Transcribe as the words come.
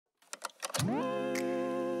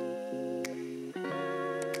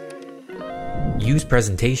Use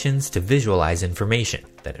presentations to visualize information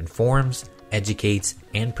that informs, educates,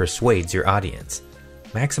 and persuades your audience.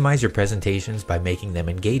 Maximize your presentations by making them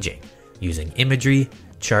engaging, using imagery,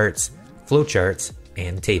 charts, flowcharts,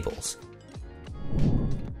 and tables.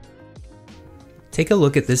 Take a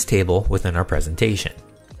look at this table within our presentation.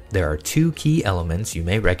 There are two key elements you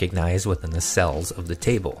may recognize within the cells of the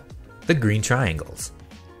table: the green triangles.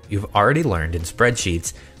 You've already learned in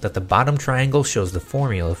spreadsheets that the bottom triangle shows the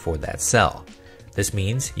formula for that cell. This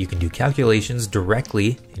means you can do calculations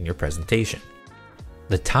directly in your presentation.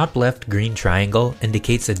 The top left green triangle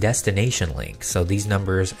indicates a destination link, so these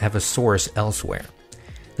numbers have a source elsewhere.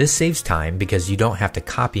 This saves time because you don't have to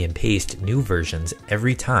copy and paste new versions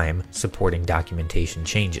every time supporting documentation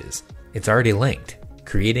changes. It's already linked,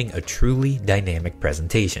 creating a truly dynamic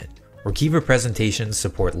presentation. Workiva presentations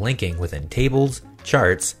support linking within tables,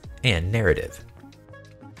 charts, and narrative.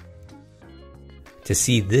 To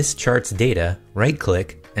see this chart's data,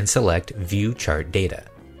 right-click and select View Chart Data.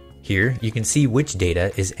 Here you can see which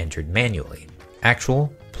data is entered manually: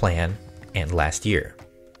 actual, plan, and last year,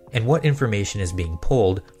 and what information is being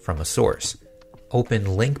pulled from a source.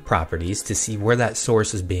 Open Link Properties to see where that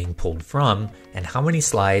source is being pulled from and how many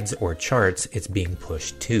slides or charts it's being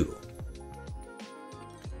pushed to.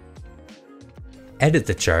 Edit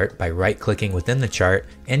the chart by right-clicking within the chart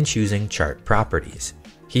and choosing Chart Properties.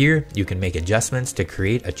 Here, you can make adjustments to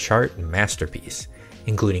create a chart masterpiece,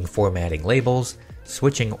 including formatting labels,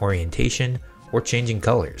 switching orientation, or changing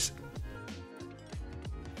colors.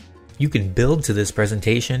 You can build to this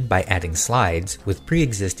presentation by adding slides with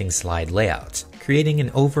pre-existing slide layouts, creating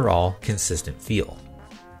an overall consistent feel.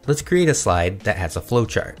 Let's create a slide that has a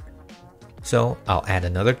flowchart. So I'll add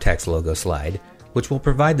another text logo slide, which will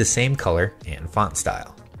provide the same color and font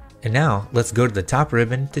style. And now let's go to the top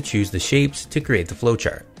ribbon to choose the shapes to create the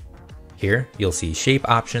flowchart. Here you'll see shape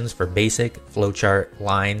options for basic, flowchart,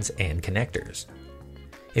 lines, and connectors.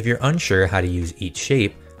 If you're unsure how to use each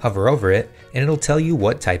shape, hover over it and it'll tell you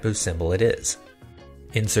what type of symbol it is.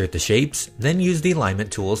 Insert the shapes, then use the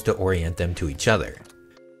alignment tools to orient them to each other.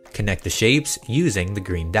 Connect the shapes using the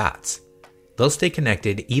green dots. They'll stay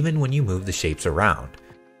connected even when you move the shapes around.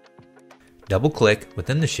 Double-click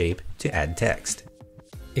within the shape to add text.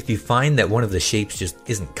 If you find that one of the shapes just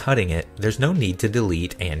isn't cutting it, there's no need to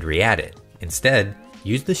delete and re-add it. Instead,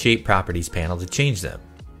 use the Shape Properties panel to change them.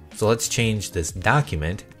 So let's change this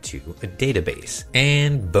document to a database,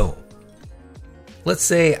 and boom. Let's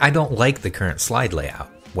say I don't like the current slide layout.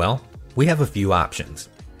 Well, we have a few options.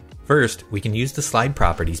 First, we can use the Slide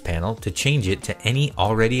Properties panel to change it to any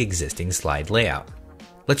already existing slide layout.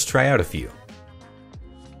 Let's try out a few.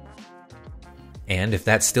 And if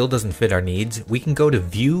that still doesn't fit our needs, we can go to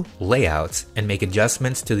View Layouts and make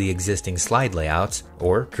adjustments to the existing slide layouts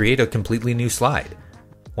or create a completely new slide.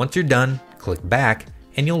 Once you're done, click back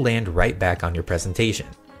and you'll land right back on your presentation.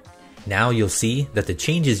 Now you'll see that the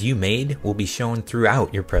changes you made will be shown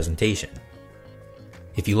throughout your presentation.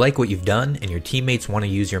 If you like what you've done and your teammates want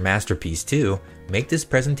to use your masterpiece too, make this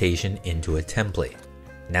presentation into a template.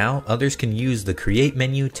 Now others can use the Create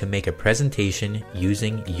menu to make a presentation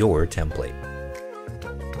using your template.